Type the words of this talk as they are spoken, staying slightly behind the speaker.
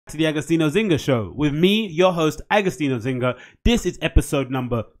to the Agostino Zinga Show with me, your host, Agostino Zinga. This is episode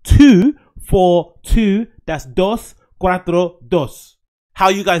number 242. That's dos, cuatro, dos. How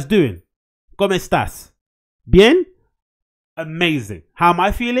you guys doing? ¿Cómo estás? Bien? Amazing. How am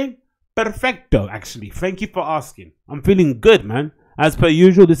I feeling? Perfecto, actually. Thank you for asking. I'm feeling good, man. As per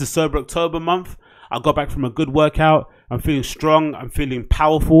usual, this is Sober October month. I got back from a good workout. I'm feeling strong. I'm feeling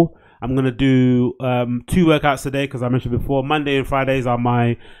powerful. I'm going to do 2 workouts today because I mentioned before, Monday and Fridays are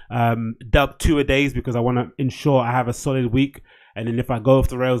my dub 2-a-days because I want to ensure I have a solid week. And then if I go off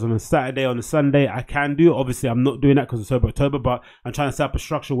the rails on a Saturday, on a Sunday, I can do. Obviously, I'm not doing that because it's Sober October, but I'm trying to set up a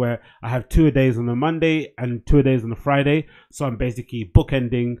structure where I have 2-a-days on a Monday and 2-a-days on a Friday. So I'm basically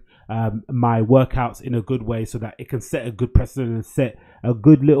bookending my workouts in a good way so that it can set a good precedent and set a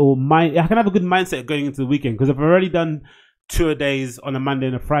good little mind. I can have a good mindset going into the weekend because if I've already done 2-a-days on a Monday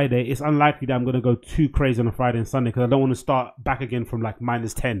and a Friday, it's unlikely that I'm going to go too crazy on a Friday and Sunday because I don't want to start back again from like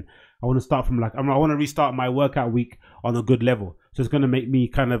 -10. I want to start from like, I want to restart my workout week on a good level. So it's going to make me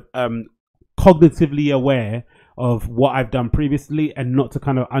kind of cognitively aware of what I've done previously and not to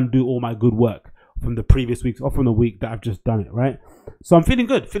kind of undo all my good work from the previous weeks or from the week that I've just done it, right? So I'm feeling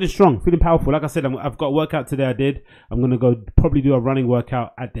good, feeling strong, feeling powerful. Like I said, I've got a workout today I did. I'm going to go probably do a running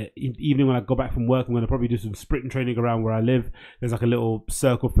workout at the evening when I go back from work. I'm going to probably do some sprint training around where I live. There's like a little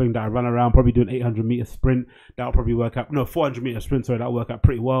circle thing that I run around, probably do an 800-meter sprint. That'll probably work out. No, 400-meter sprint, sorry, that'll work out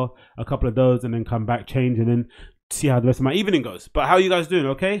pretty well. A couple of those and then come back, change, and then see how the rest of my evening goes. But how are you guys doing?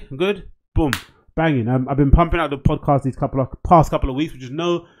 Okay? Good? Boom. Banging. I've been pumping out the podcast these past couple of weeks, which is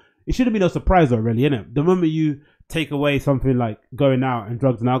it shouldn't be no surprise though, really, innit? The moment you take away something like going out and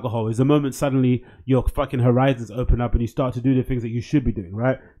drugs and alcohol is the moment suddenly your fucking horizons open up and you start to do the things that you should be doing,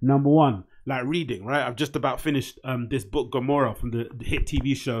 right? Number one, like reading, right? I've just about finished this book, Gomorrah, from the hit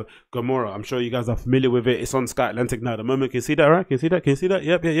TV show Gomorrah. I'm sure you guys are familiar with it. It's on Sky Atlantic now at the moment. Can you see that, right? Can you see that?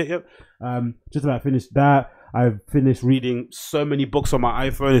 Yep. Just about finished that. I've finished reading so many books on my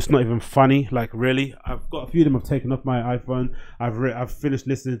iPhone. It's not even funny. Like, really, I've got a few of them I've taken off my iPhone. I've finished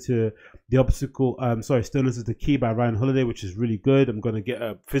listening to Stillness is the Key by Ryan Holiday, which is really good. I'm going to get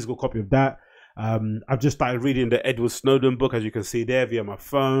a physical copy of that. I've just started reading the Edward Snowden book, as you can see there, via my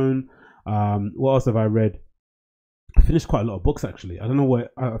phone. What else have I read? I finished quite a lot of books, actually. I don't know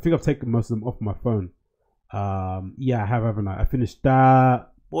what. I think I've taken most of them off my phone. Yeah, I have, haven't I? I finished that.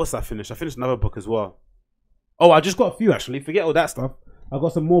 What's that finished? I finished another book as well. Oh, I just got a few, actually. Forget all that stuff. I've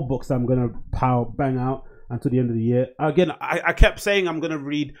got some more books that I'm going to bang out until the end of the year. Again, I kept saying I'm going to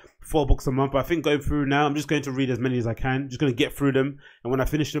read 4 books a month, but I think going through now, I'm just going to read as many as I can. Just going to get through them. And when I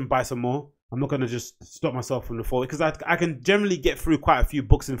finish them, buy some more. I'm not going to just stop myself from the 4 weeks. Because I can generally get through quite a few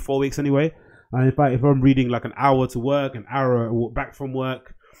books in 4 weeks anyway. And if I'm reading like an hour to work, an hour back from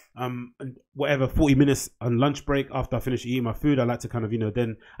work, and whatever, 40 minutes on lunch break after I finish eating my food, I like to kind of,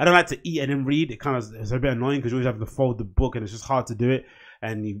 then I don't like to eat and then read. It's a bit annoying because you always have to fold the book and it's just hard to do it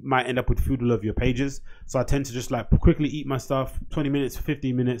and you might end up with food all over your pages. So I tend to just like quickly eat my stuff, 20 minutes,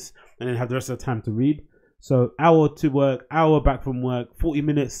 15 minutes, and then have the rest of the time to read. So hour to work, hour back from work, 40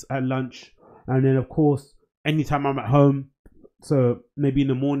 minutes at lunch, and then of course anytime I'm at home, so maybe in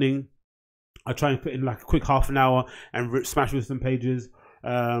the morning I try and fit in like a quick half an hour and smash through some pages.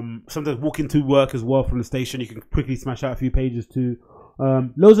 Sometimes walking to work as well from the station, you can quickly smash out a few pages too.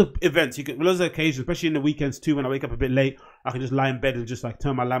 Loads of events, loads of occasions, especially in the weekends too. When I wake up a bit late, I can just lie in bed and just like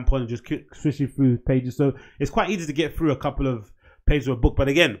turn my lamp on and just switch through pages. So it's quite easy to get through a couple of pages of a book. But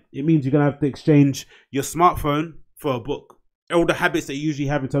again, it means you're gonna have to exchange your smartphone for a book. All the habits that you usually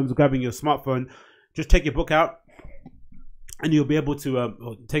have in terms of grabbing your smartphone, just take your book out. And you'll be able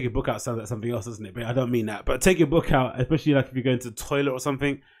to take your book out. Sounds like something else, doesn't it? But I don't mean that. But take your book out, especially like if you're going to the toilet or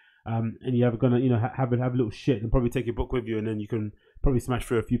something, and you're gonna have a little shit, and probably take your book with you, and then you can probably smash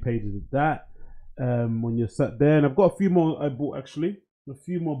through a few pages of that when you're sat there. And I've got a few more I bought actually, a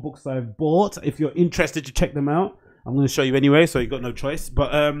few more books I've bought. If you're interested to check them out, I'm going to show you anyway, so you got no choice.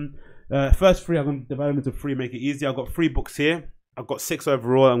 But first 3, I'm going to divide them into 3, make it easy. I've got 3 books here. I've got 6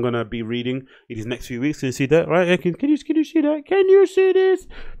 overall I'm going to be reading in these next few weeks. Can you see that? Right? Can you see that? Can you see this?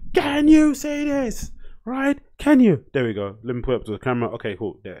 Can you see this? Right? Can you? There we go. Let me put it up to the camera. Okay,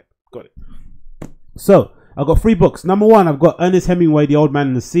 cool. There. Got it. So, I've got 3 books. Number 1, I've got Ernest Hemingway, The Old Man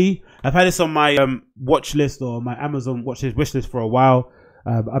and the Sea. I've had this on my watch list or my Amazon wish list for a while.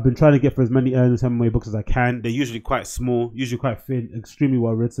 I've been trying to get for as many Ernest Hemingway books as I can. They're usually quite small, usually quite thin, extremely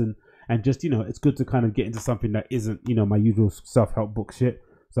well written. And just, it's good to kind of get into something that isn't, my usual self-help book shit.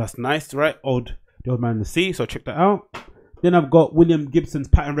 So that's nice, right? The Old Man and the Sea. So check that out. Then I've got William Gibson's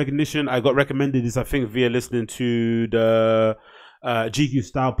Pattern Recognition. I got recommended this, I think, via listening to the GQ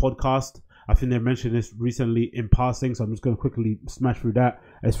Style podcast. I think they mentioned this recently in passing, so I'm just going to quickly smash through that.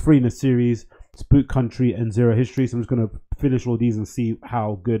 It's 3 in a series: Spook Country and Zero History. So I'm just going to finish all these and see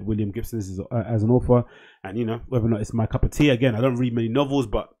how good William Gibson is as an author, and whether or not it's my cup of tea. Again, I don't read many novels,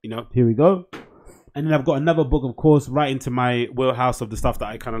 but here we go. And then I've got another book, of course, right into my wheelhouse of the stuff that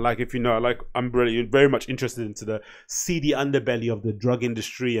I kind of like. If I'm really very much interested into the seedy underbelly of the drug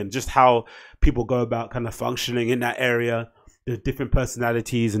industry and just how people go about kind of functioning in that area, the different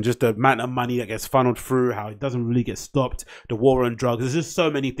personalities and just the amount of money that gets funneled through, how it doesn't really get stopped, the war on drugs. There's just so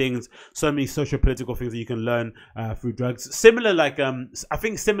many things, so many socio-political things that you can learn through drugs. Similar, I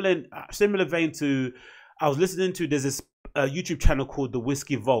think similar vein to, I was listening to, there's this YouTube channel called The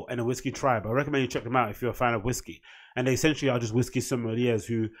Whiskey Vault and The Whiskey Tribe. I recommend you check them out if you're a fan of whiskey. And they essentially are just whiskey sommeliers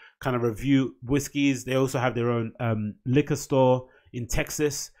who kind of review whiskeys. They also have their own liquor store in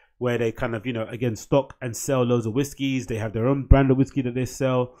Texas where they kind of, again, stock and sell loads of whiskeys. They have their own brand of whiskey that they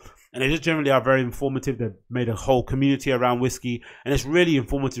sell. And they just generally are very informative. They've made a whole community around whiskey. And it's really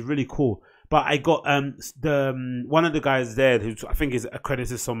informative, really cool. But I got one of the guys there who I think is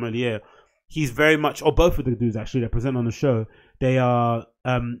accredited sommelier. He's very much, or both of the dudes actually that present on the show, they are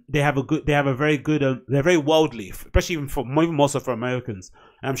they're very worldly, especially even more so for Americans.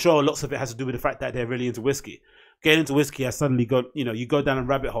 And I'm sure lots of it has to do with the fact that they're really into whiskey. Getting into whiskey has suddenly got, you go down a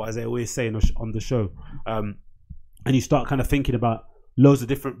rabbit hole, as they always say on the show, and you start kind of thinking about loads of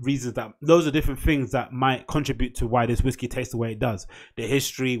different reasons, loads of different things that might contribute to why this whiskey tastes the way it does. The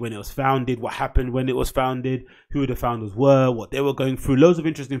history, when it was founded, what happened when it was founded, who the founders were, what they were going through, loads of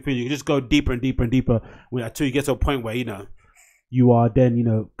interesting things. You can just go deeper and deeper and deeper until you get to a point where, you are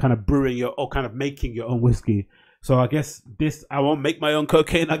then, kind of brewing or kind of making your own whiskey. So I guess I won't make my own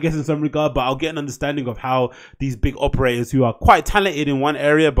cocaine, I guess, in some regard, but I'll get an understanding of how these big operators who are quite talented in one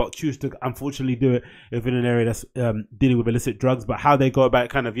area, but choose to unfortunately do it within an area that's dealing with illicit drugs, but how they go about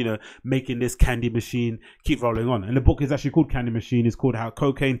kind of, making this candy machine keep rolling on. And the book is actually called Candy Machine. It's called How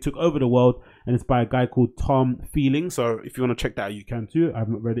Cocaine Took Over the World, and it's by a guy called Tom Feeling. So if you want to check that out, you can too. I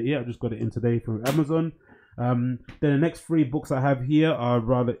haven't read it yet. I just got it in today from Amazon. Then the next 3 books I have here are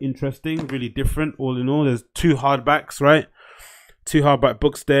rather interesting, really different. All in all, there's 2 hardbacks, right? 2 hardback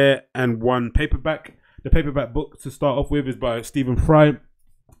books there and 1 paperback. The paperback book to start off with is by Stephen Fry,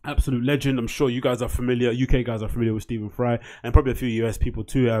 absolute legend. I'm sure you guys are familiar, UK guys are familiar with Stephen Fry, and probably a few US people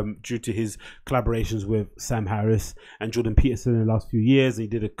too, due to his collaborations with Sam Harris and Jordan Peterson in the last few years.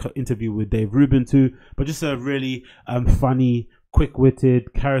 And he did an interview with Dave Rubin too. But just a really funny,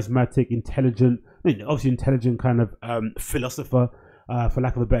 quick-witted, charismatic, intelligent, obviously intelligent kind of philosopher, for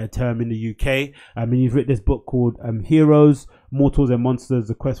lack of a better term, in the UK. He's written this book called Heroes, Mortals and Monsters,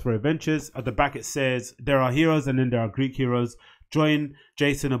 The Quest for Adventures. At the back it says, there are heroes and then there are Greek heroes. Join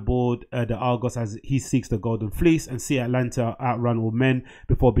Jason aboard the Argos as he seeks the Golden Fleece and see Atlanta outrun all men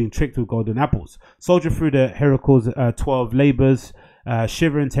before being tricked with golden apples. Soldier through the Heracle's 12 labors,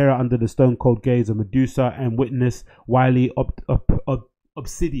 shiver in terror under the stone-cold gaze of Medusa, and witness wily Oedipus,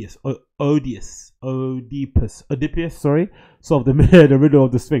 solve the riddle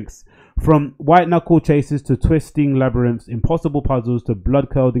of the Sphinx. From white-knuckle chases to twisting labyrinths, impossible puzzles to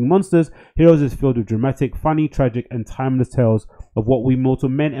blood-curdling monsters, Heroes is filled with dramatic, funny, tragic, and timeless tales of what we mortal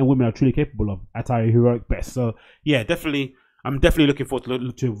men and women are truly capable of at our heroic best. So, yeah, definitely, I'm definitely looking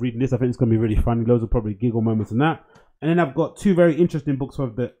forward to reading this. I think it's going to be really funny. Loads of probably giggle moments in that. And then I've got 2 very interesting books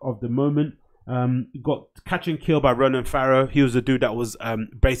of the moment. Got Catch and Kill by Ronan Farrow. He was the dude that was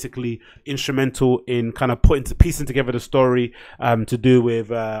basically instrumental in kind of piecing together the story to do with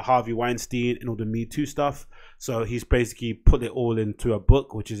Harvey Weinstein and all the Me Too stuff. So he's basically put it all into a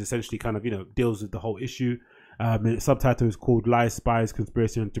book, which is essentially kind of deals with the whole issue. And the subtitle is called Lies, Spies,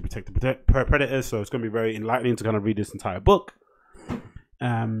 Conspiracy to Protect the Predators. So it's going to be very enlightening to kind of read this entire book.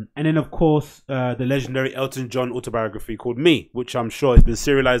 And then, of course, the legendary Elton John autobiography called Me, which I'm sure has been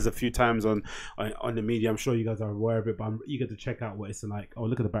serialized a few times on the media. I'm sure you guys are aware of it, but I'm eager to check out what it's like. Oh,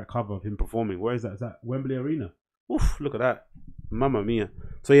 look at the back cover of him performing. Where is that? Is that Wembley Arena? Oof, look at that. Mamma mia.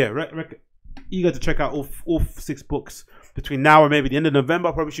 So, yeah, eager to check out all 6 books between now and maybe the end of November.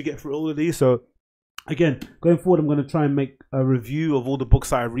 I probably should get through all of these. So, again, going forward, I'm going to try and make a review of all the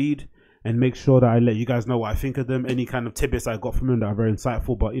books I read and make sure that I let you guys know what I think of them. Any kind of tidbits I got from them that are very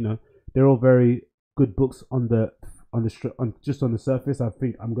insightful, but they're all very good books on the surface. I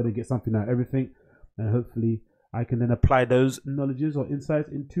think I'm gonna get something out of everything, and hopefully I can then apply those knowledges or insights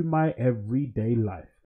into my everyday life.